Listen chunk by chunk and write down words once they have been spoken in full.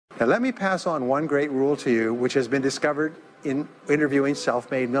Now let me pass on one great rule to you, which has been discovered in interviewing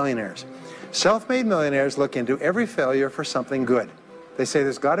self-made millionaires. Self-made millionaires look into every failure for something good. They say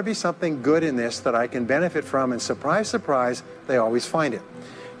there's got to be something good in this that I can benefit from, and surprise, surprise, they always find it.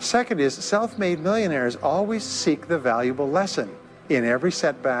 Second is, self-made millionaires always seek the valuable lesson in every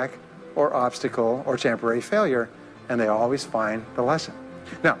setback or obstacle or temporary failure, and they always find the lesson.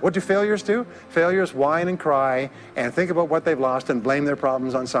 Now, what do failures do? Failures whine and cry and think about what they've lost and blame their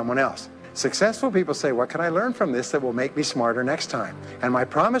problems on someone else. Successful people say, what can I learn from this that will make me smarter next time? And my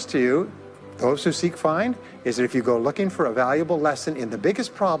promise to you, those who seek find, is that if you go looking for a valuable lesson in the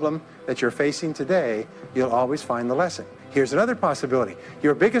biggest problem that you're facing today, you'll always find the lesson. Here's another possibility.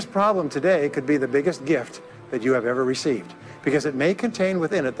 Your biggest problem today could be the biggest gift that you have ever received, because it may contain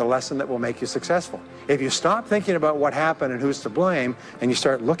within it the lesson that will make you successful. If you stop thinking about what happened and who's to blame, and you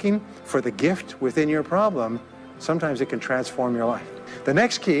start looking for the gift within your problem, sometimes it can transform your life. The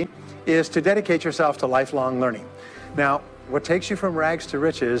next key is to dedicate yourself to lifelong learning. Now, what takes you from rags to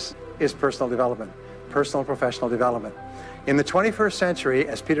riches is personal development, personal and professional development. In the 21st century,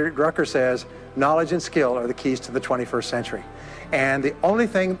 as Peter Drucker says, knowledge and skill are the keys to the 21st century. And the only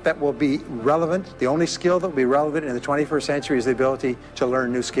thing that will be relevant, the only skill that will be relevant in the 21st century is the ability to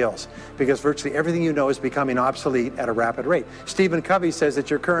learn new skills, because virtually everything you know is becoming obsolete at a rapid rate. Stephen Covey says that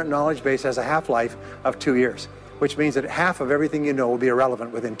your current knowledge base has a half-life of 2 years, which means that half of everything you know will be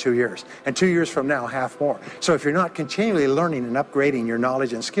irrelevant within 2 years. And 2 years from now, half more. So if you're not continually learning and upgrading your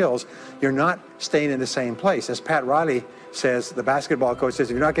knowledge and skills, you're not staying in the same place. As Pat Riley says, the basketball coach says,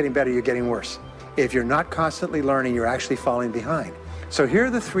 if you're not getting better, you're getting worse. If you're not constantly learning, you're actually falling behind. So here are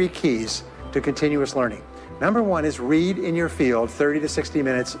the 3 keys to continuous learning. Number 1 is read in your field 30 to 60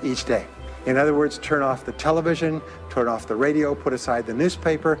 minutes each day. In other words, turn off the television, turn off the radio, put aside the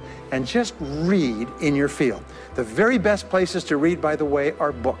newspaper, and just read in your field. The very best places to read, by the way,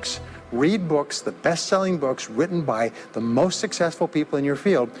 are books. Read books, the best-selling books written by the most successful people in your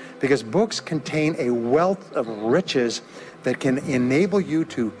field, because books contain a wealth of riches that can enable you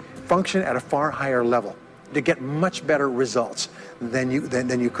to function at a far higher level, to get much better results than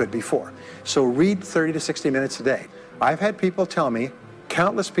you could before. So read 30 to 60 minutes a day. I've had people tell me,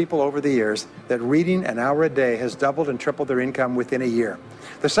 countless people over the years, that reading an hour a day has doubled and tripled their income within a year.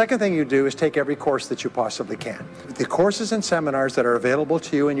 The second thing you do is take every course that you possibly can. The courses and seminars that are available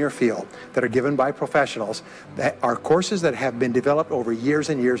to you in your field, that are given by professionals, that are courses that have been developed over years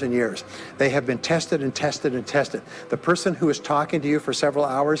and years and years. They have been tested and tested and tested. The person who is talking to you for several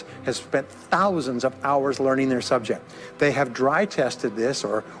hours has spent thousands of hours learning their subject. They have dry tested this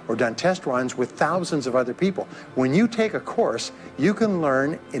or done test runs with thousands of other people. When you take a course, you can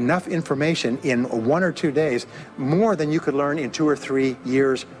learn enough information in 1 or 2 days, more than you could learn in 2 or 3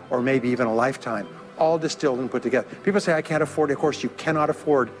 years or maybe even a lifetime, all distilled and put together. People say, I can't afford a course. You cannot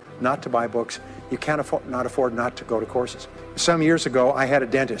afford not to buy books. You can't afford not to go to courses. Some years ago, I had a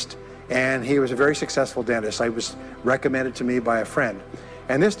dentist, and he was a very successful dentist. I was recommended to me by a friend.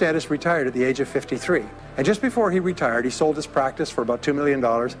 And this dentist retired at the age of 53. And just before he retired, he sold his practice for about $2 million.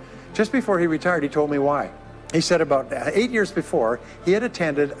 Just before he retired, he told me why. He said about 8 years before, he had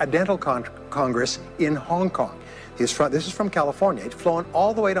attended a dental congress in Hong Kong. This is from California. He'd flown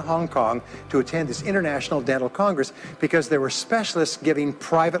all the way to Hong Kong to attend this International Dental Congress because there were specialists giving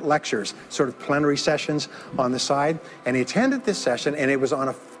private lectures, sort of plenary sessions on the side. And he attended this session, and it was on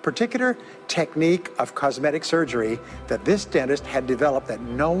a particular technique of cosmetic surgery that this dentist had developed that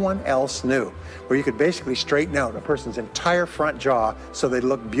no one else knew, where you could basically straighten out a person's entire front jaw so they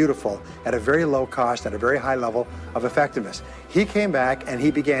look beautiful at a very low cost, at a very high level of effectiveness. He came back and he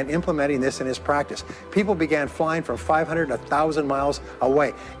began implementing this in his practice. People began flying from 500 to 1,000 miles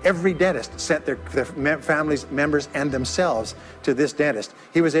away. Every dentist sent their families, members, and themselves to this dentist.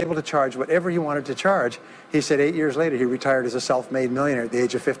 He was able to charge whatever he wanted to charge. He said 8 years later, he retired as a self-made millionaire at the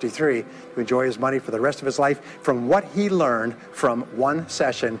age of 53 to enjoy his money for the rest of his life from what he learned from one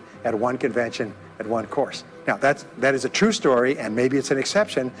session at one convention at one course. Now, that is a true story, and maybe it's an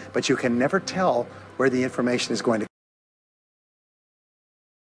exception, but you can never tell where the information is going to